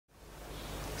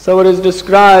So it is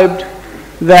described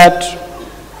that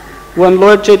when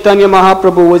Lord Chaitanya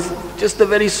Mahaprabhu was just a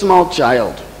very small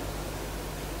child,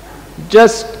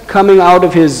 just coming out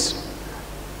of his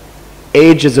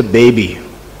age as a baby,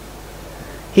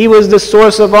 he was the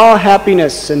source of all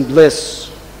happiness and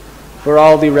bliss for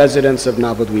all the residents of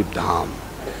Navadvip Dham.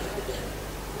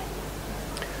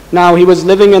 Now, he was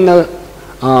living in the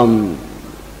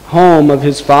home of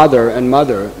his father and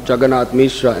mother, Jagannath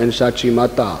Mishra and Shachi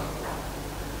Mata.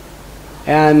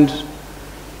 And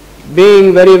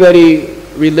being very, very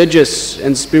religious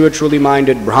and spiritually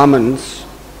minded Brahmins,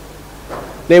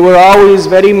 they were always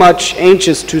very much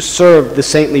anxious to serve the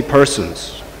saintly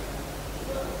persons.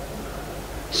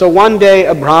 So one day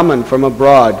a Brahmin from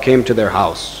abroad came to their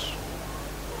house.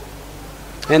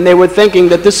 And they were thinking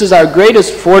that this is our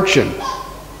greatest fortune,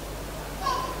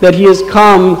 that he has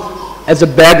come as a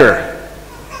beggar,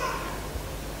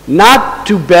 not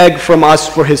to beg from us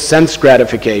for his sense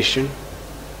gratification,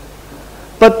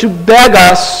 but to beg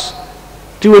us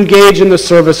to engage in the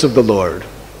service of the Lord.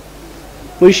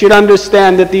 We should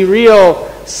understand that the real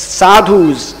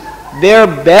sadhus, their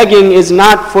begging is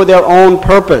not for their own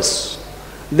purpose.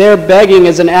 Their begging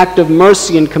is an act of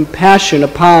mercy and compassion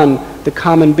upon the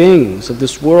common beings of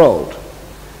this world.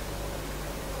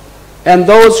 And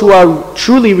those who are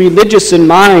truly religious in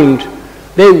mind,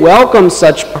 they welcome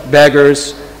such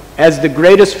beggars as the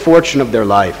greatest fortune of their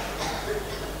life.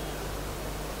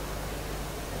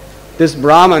 This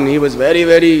Brahman, he was very,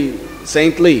 very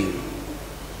saintly.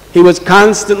 He was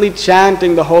constantly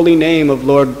chanting the holy name of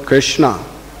Lord Krishna.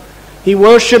 He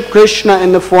worshipped Krishna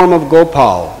in the form of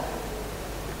Gopal.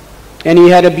 And he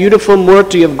had a beautiful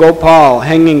murti of Gopal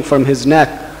hanging from his neck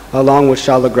along with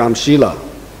Shalagram Shila.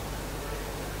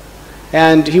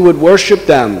 And he would worship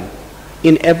them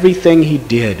in everything he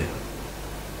did.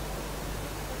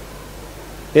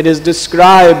 It is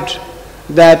described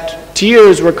that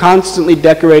tears were constantly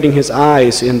decorating his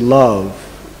eyes in love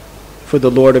for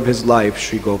the Lord of his life,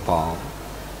 Sri Gopal.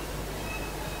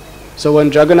 So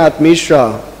when Jagannath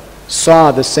Mishra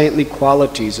saw the saintly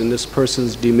qualities in this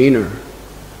person's demeanor,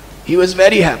 he was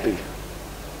very happy.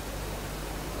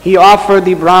 He offered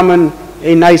the Brahmin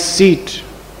a nice seat.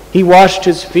 He washed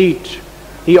his feet.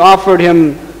 He offered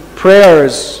him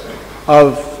prayers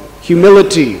of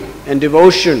humility and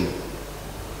devotion.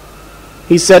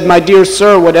 He said, "My dear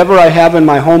sir, whatever I have in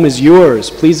my home is yours.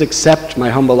 Please accept my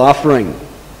humble offering."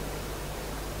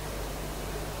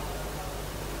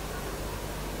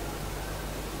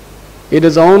 It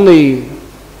is only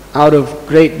out of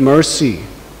great mercy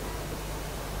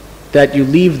that you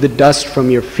leave the dust from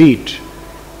your feet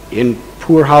in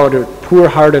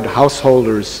poor-hearted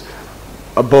householders'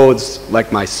 abodes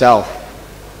like myself.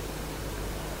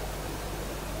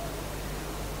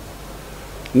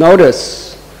 Notice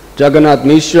Jagannath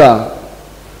Mishra,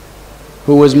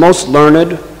 who was most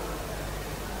learned,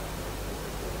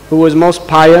 who was most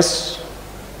pious,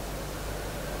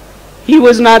 he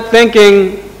was not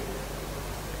thinking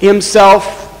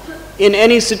himself in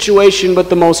any situation but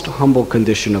the most humble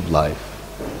condition of life.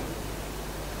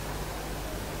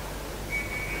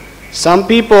 Some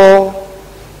people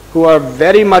who are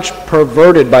very much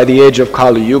perverted by the age of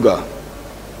Kali Yuga,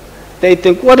 they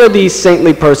think, what are these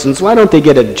saintly persons? Why don't they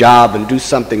get a job and do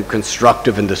something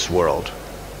constructive in this world?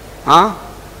 Huh?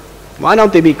 Why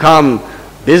don't they become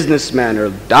businessmen or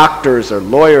doctors or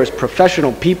lawyers,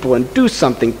 professional people, and do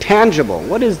something tangible?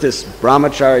 What is this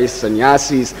brahmacharis,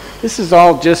 sannyasis? This is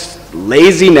all just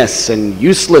laziness and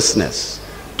uselessness.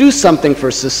 Do something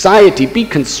for society. Be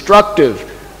constructive.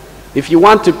 If you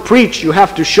want to preach, you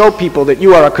have to show people that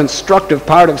you are a constructive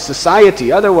part of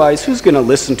society. Otherwise, who's going to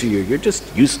listen to you? You're just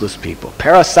useless people,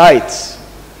 parasites.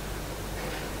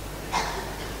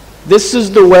 This is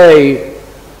the way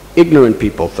ignorant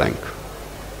people think.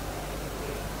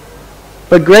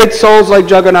 But great souls like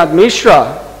Jagannath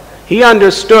Mishra, he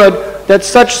understood that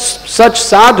such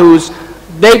sadhus,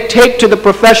 they take to the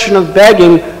profession of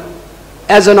begging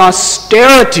as an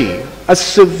austerity, a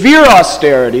severe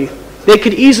austerity. They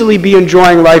could easily be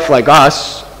enjoying life like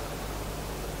us,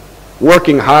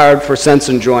 working hard for sense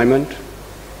enjoyment,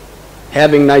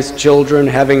 having nice children,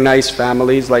 having nice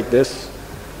families like this.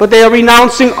 But they are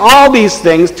renouncing all these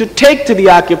things to take to the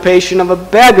occupation of a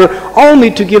beggar only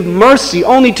to give mercy,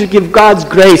 only to give God's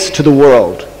grace to the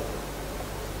world.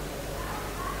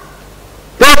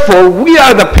 Therefore, we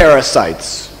are the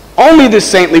parasites. Only the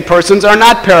saintly persons are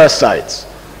not parasites.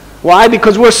 Why?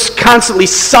 Because we're constantly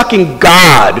sucking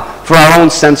God for our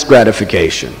own sense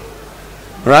gratification.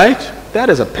 Right? That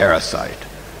is a parasite.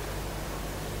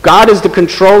 God is the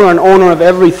controller and owner of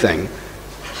everything.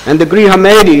 And the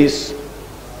Grihamedis,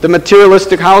 the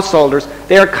materialistic householders,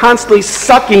 they are constantly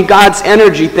sucking God's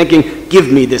energy, thinking,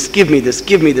 give me this, give me this,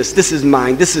 give me this is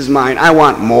mine, I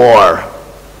want more.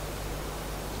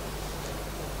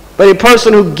 But a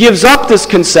person who gives up this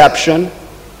conception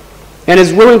and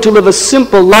is willing to live a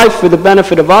simple life for the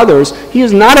benefit of others, he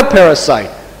is not a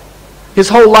parasite. His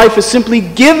whole life is simply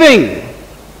giving.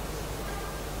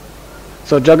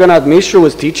 So Jagannath Mishra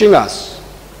was teaching us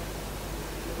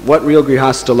what real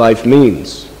Grihastha life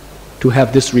means, to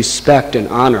have this respect and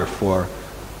honor for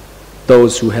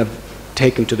those who have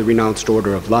taken to the renounced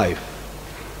order of life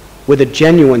with a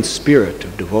genuine spirit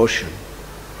of devotion.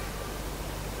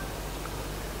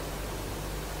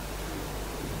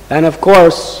 And of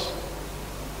course,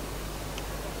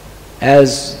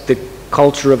 as the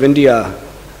culture of India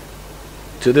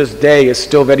to this day is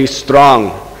still very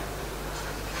strong,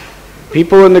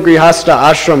 people in the Grihastha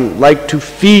ashram like to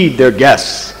feed their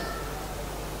guests.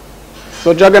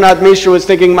 So Jagannath Mishra was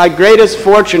thinking, my greatest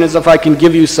fortune is if I can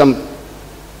give you some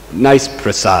nice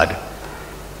prasad.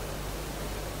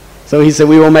 So he said,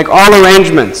 we will make all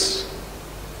arrangements.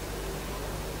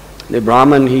 The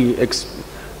Brahmin,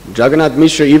 Jagannath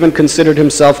Mishra even considered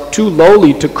himself too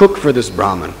lowly to cook for this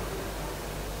Brahmin.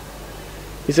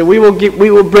 He said, we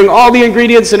will bring all the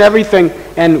ingredients and everything,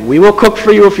 and we will cook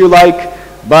for you if you like,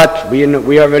 but we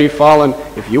are very fallen.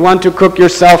 If you want to cook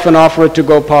yourself and offer it to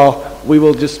Gopal, we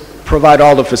will just provide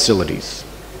all the facilities.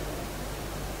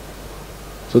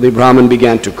 So the Brahmin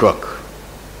began to cook.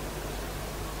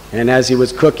 And as he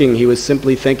was cooking, he was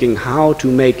simply thinking how to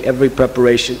make every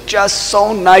preparation just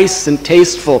so nice and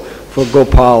tasteful for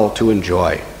Gopal to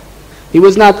enjoy. He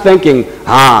was not thinking,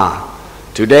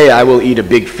 today I will eat a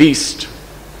big feast.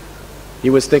 He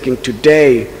was thinking,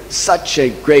 today, such a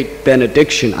great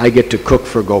benediction I get to cook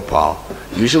for Gopal.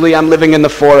 Usually I'm living in the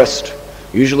forest.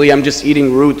 Usually I'm just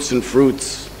eating roots and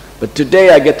fruits. But today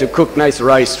I get to cook nice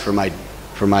rice for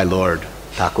my Lord,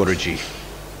 Thakurji.